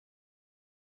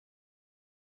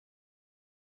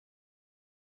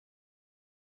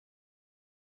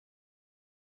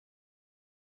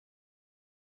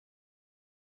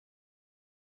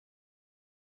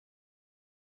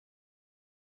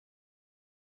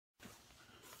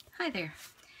Hi there.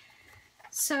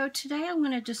 So today I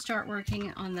wanted to start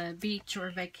working on the beach or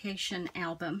vacation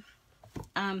album.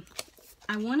 I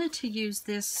wanted to use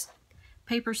this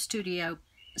Paper Studio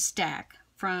stack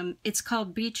from, it's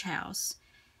called Beach House,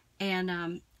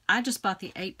 and I just bought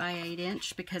the 8x8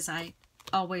 inch because I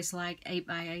always like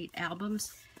 8x8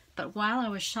 albums. But while I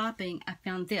was shopping, I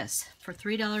found this for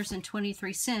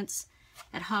 $3.23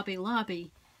 at Hobby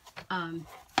Lobby.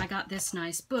 I got this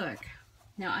nice book.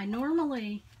 Now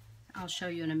I'll show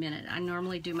you in a minute. I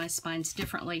normally do my spines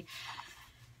differently.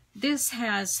 This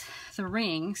has the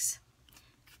rings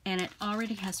and it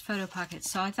already has photo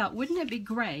pockets. So I thought, wouldn't it be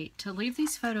great to leave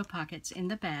these photo pockets in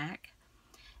the back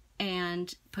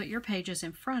and put your pages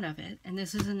in front of it? And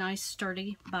this is a nice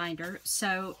sturdy binder.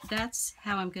 So that's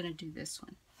how I'm going to do this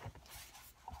one.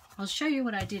 I'll show you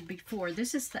what I did before.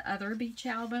 This is the other beach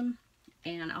album,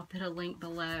 and I'll put a link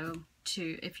below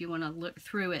to if you want to look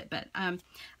through it. But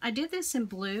I did this in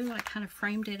blue. I kind of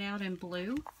framed it out in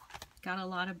blue. Got a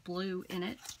lot of blue in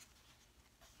it.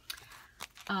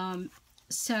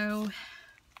 So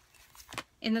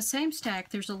in the same stack,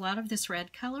 there's a lot of this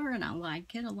red color, and I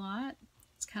like it a lot.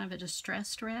 It's kind of a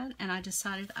distressed red, and I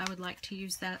decided I would like to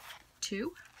use that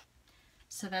too.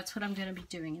 So that's what I'm going to be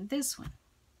doing in this one.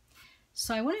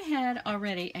 So I went ahead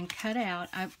already and cut out,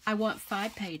 I want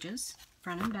 5 pages,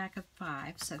 front and back of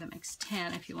 5, so that makes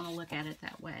 10 if you want to look at it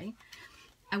that way.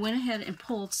 I went ahead and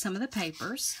pulled some of the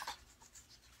papers,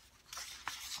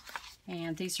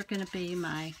 and these are going to be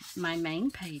my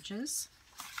main pages.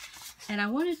 And I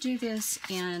want to do this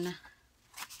I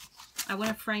want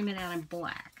to frame it out in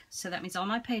black. So that means all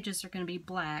my pages are going to be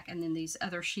black, and then these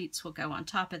other sheets will go on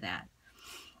top of that.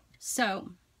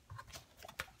 So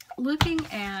looking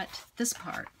at this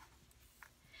part,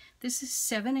 this is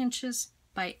 7 inches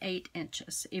by 8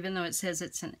 inches, even though it says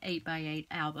it's an 8x8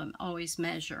 album. Always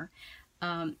measure.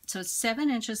 So it's 7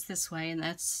 inches this way, and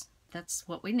that's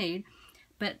what we need.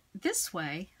 But this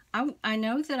way, I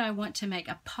know that I want to make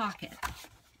a pocket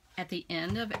at the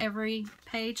end of every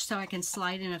page so I can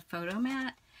slide in a photo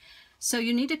mat. So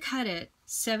you need to cut it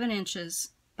 7 inches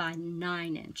by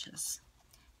 9 inches.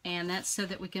 And that's so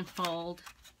that we can fold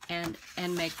and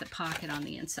make the pocket on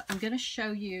the end. So I'm going to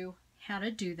show you how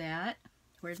to do that.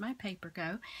 Where'd my paper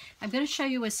go? I'm going to show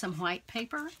you with some white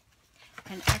paper.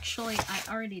 And actually, I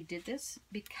already did this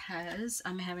because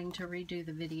I'm having to redo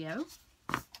the video.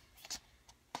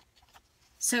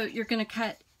 So you're going to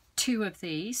cut 2 of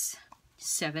these,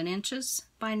 7 inches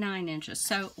by 9 inches.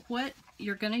 So what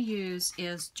you're going to use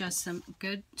is just some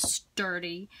good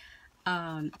sturdy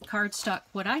cardstock.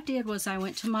 What I did was I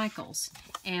went to Michael's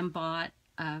and bought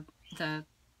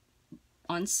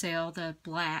on sale the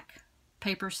black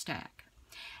paper stack,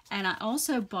 and I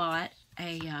also bought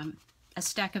a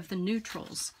stack of the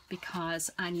neutrals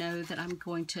because I know that I'm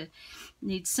going to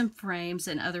need some frames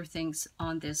and other things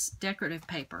on this decorative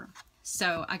paper.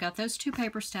 So I got those 2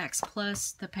 paper stacks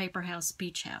plus the Paper House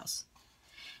Beach House.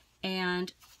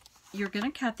 And you're going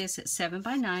to cut this at 7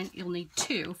 by 9. You'll need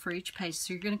 2 for each page,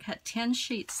 so you're going to cut 10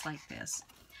 sheets like this.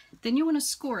 Then you want to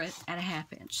score it at a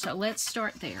 1/2 inch. So let's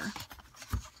start there.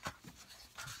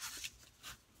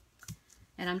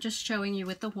 And I'm just showing you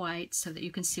with the white so that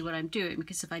you can see what I'm doing,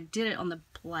 because if I did it on the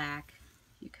black,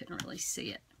 you couldn't really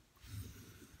see it.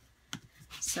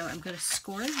 So I'm going to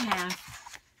score it 1/2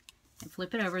 and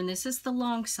flip it over, and this is the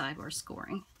long side we're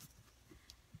scoring.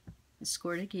 And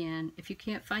score it again. If you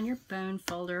can't find your bone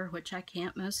folder, which I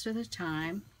can't most of the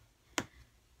time,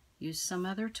 use some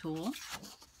other tool.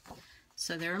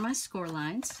 So there are my score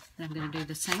lines, and I'm going to do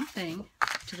the same thing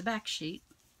to the back sheet.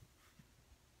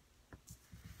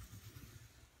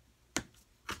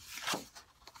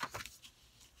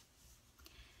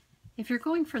 If you're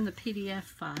going from the PDF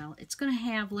file, it's going to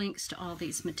have links to all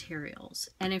these materials.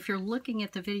 And if you're looking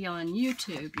at the video on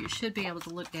YouTube, you should be able to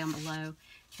look down below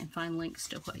and find links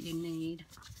to what you need.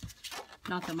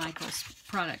 Not the Michael's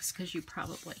products, because you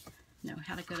probably know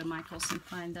how to go to Michael's and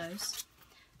find those.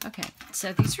 Okay,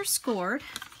 so these are scored.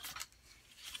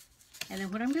 And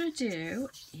then what I'm going to do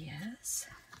is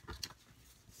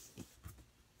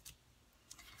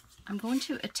I'm going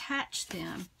to attach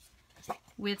them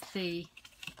with the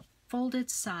folded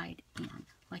side in,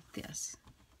 like this.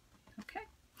 Okay,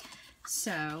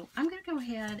 so I'm going to go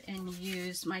ahead and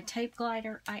use my tape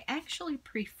glider. I actually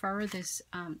prefer this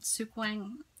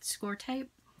Sukwang score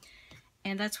tape,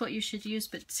 and that's what you should use,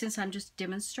 but since I'm just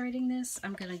demonstrating this,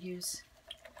 I'm going to use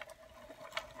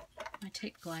my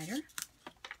tape glider.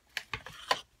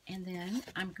 And then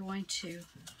I'm going to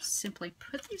simply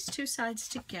put these 2 sides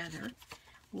together,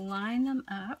 line them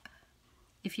up.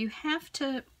 If you have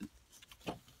to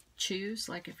choose,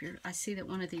 like if you're, I see that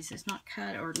one of these is not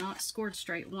cut or not scored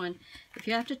straight one, if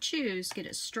you have to choose, get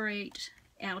it straight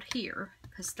out here,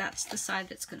 because that's the side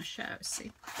that's going to show,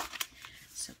 see?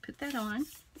 So put that on,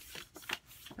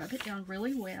 rub it down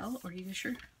really well, or use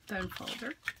your bone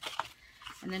folder,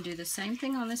 and then do the same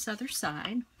thing on this other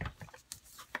side.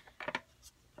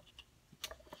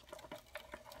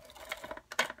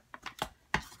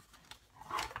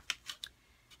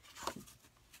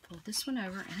 Pull this one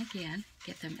over, and again,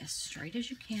 get them as straight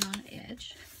as you can on the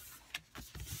edge.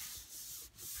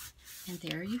 And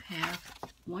there you have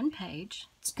one page.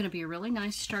 It's going to be a really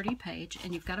nice sturdy page,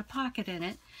 and you've got a pocket in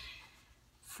it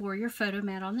for your photo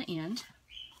mat on the end.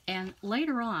 And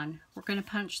later on, we're going to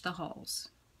punch the holes.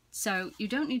 So you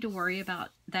don't need to worry about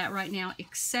that right now,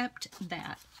 except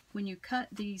that when you cut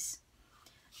these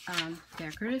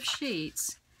decorative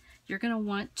sheets, you're going to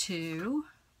want to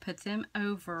put them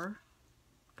over.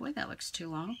 Boy, that looks too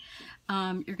long.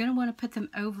 You're going to want to put them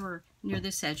over near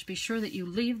this edge. Be sure that you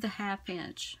leave the 1/2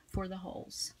 inch for the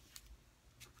holes.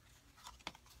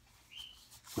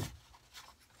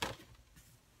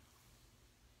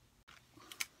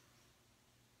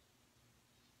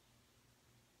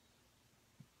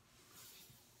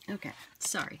 Okay,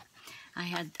 sorry.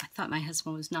 I thought my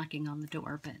husband was knocking on the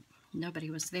door, but nobody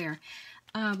was there.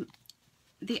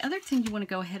 The other thing you want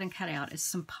to go ahead and cut out is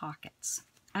some pockets.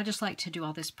 I just like to do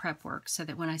all this prep work so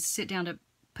that when I sit down to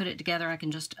put it together, I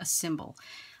can just assemble.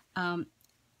 And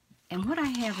what I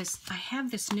have is, I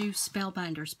have this new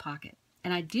Spellbinders pocket.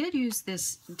 And I did use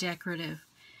this decorative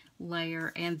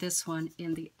layer and this one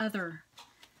in the other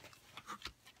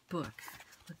book.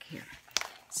 Look here.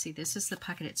 See, this is the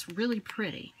pocket. It's really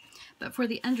pretty. But for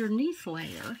the underneath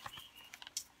layer,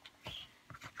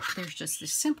 there's just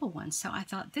this simple one. So I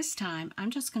thought this time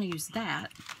I'm just going to use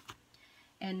that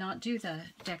and not do the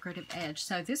decorative edge.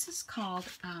 So this is called,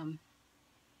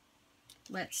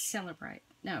 Let's Celebrate.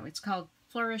 No, it's called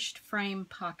Flourished Frame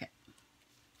Pocket.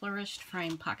 Flourished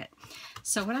Frame Pocket.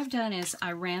 So what I've done is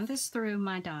I ran this through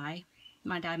my die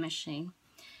machine,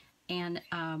 and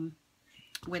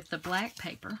with the black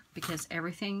paper, because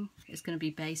everything is going to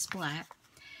be base black.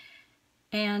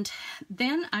 And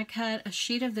then I cut a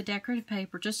sheet of the decorative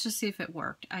paper just to see if it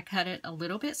worked. I cut it a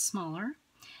little bit smaller,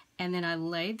 and then I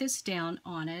laid this down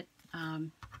on it.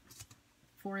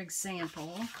 For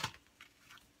example,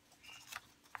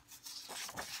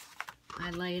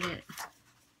 I laid it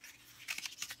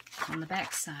on the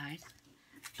back side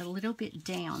a little bit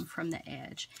down from the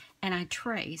edge, and I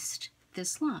traced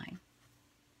this line.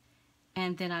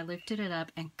 And then I lifted it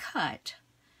up and cut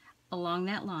along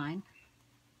that line,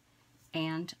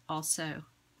 and also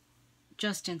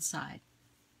just inside.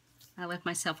 I left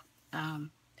myself a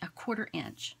 1/4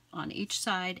 inch on each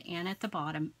side and at the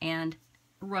bottom, and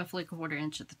roughly a 1/4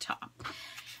 inch at the top.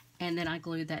 And then I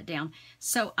glued that down.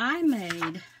 So I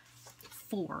made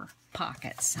 4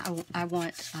 pockets. I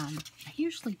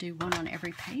usually do one on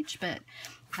every page, but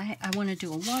I want to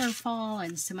do a waterfall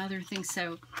and some other things.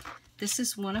 So this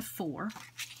is one of 4.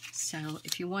 So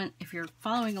if you're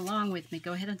following along with me,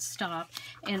 go ahead and stop.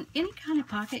 And any kind of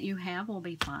pocket you have will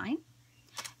be fine.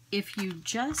 If you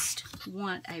just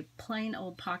want a plain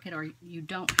old pocket, or you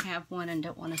don't have one and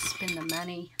don't want to spend the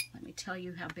money, let me tell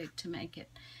you how big to make it.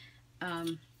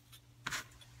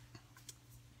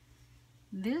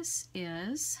 This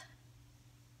is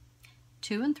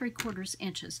 2 3/4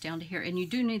 inches down to here, and you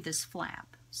do need this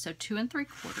flap. So 2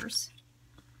 3/4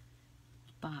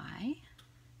 by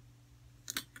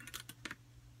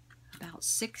about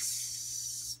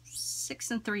 6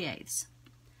 3/8.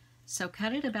 So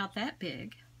cut it about that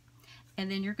big, and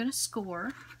then you're going to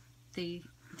score the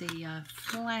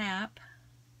flap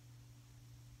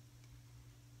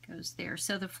goes there.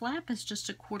 So the flap is just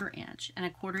a 1/4 inch, and a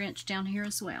 1/4 inch down here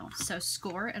as well. So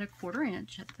score at a 1/4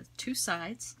 inch at the 2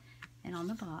 sides and on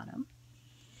the bottom.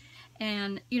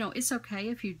 And you know, it's okay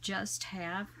if you just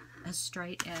have a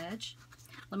straight edge.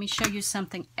 Let me show you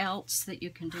something else that you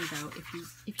can do though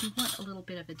if you want a little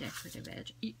bit of a decorative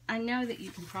edge. I know that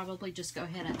you can probably just go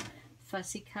ahead and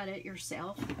fussy cut it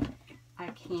yourself. I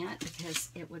can't,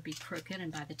 because it would be crooked,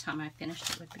 and by the time I finished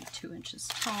it would be 2 inches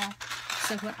tall.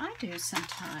 So what I do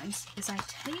sometimes is I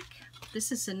take,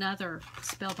 this is another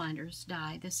Spellbinders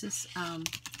die, this is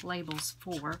labels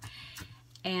 4,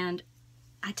 and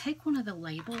I take one of the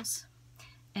labels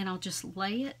and I'll just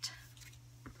lay it,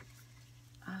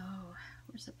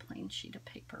 where's a plain sheet of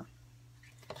paper?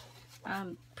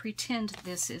 Pretend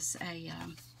this is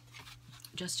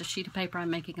just a sheet of paper I'm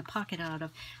making a pocket out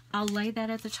of. I'll lay that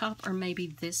at the top, or maybe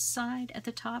this side at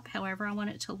the top, however I want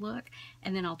it to look,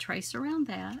 and then I'll trace around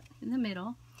that in the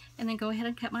middle, and then go ahead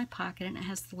and cut my pocket, and it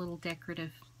has the little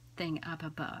decorative everything up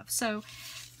above. So,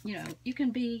 you know, you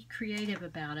can be creative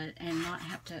about it and not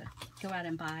have to go out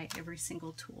and buy every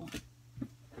single tool.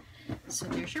 So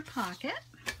there's your pocket.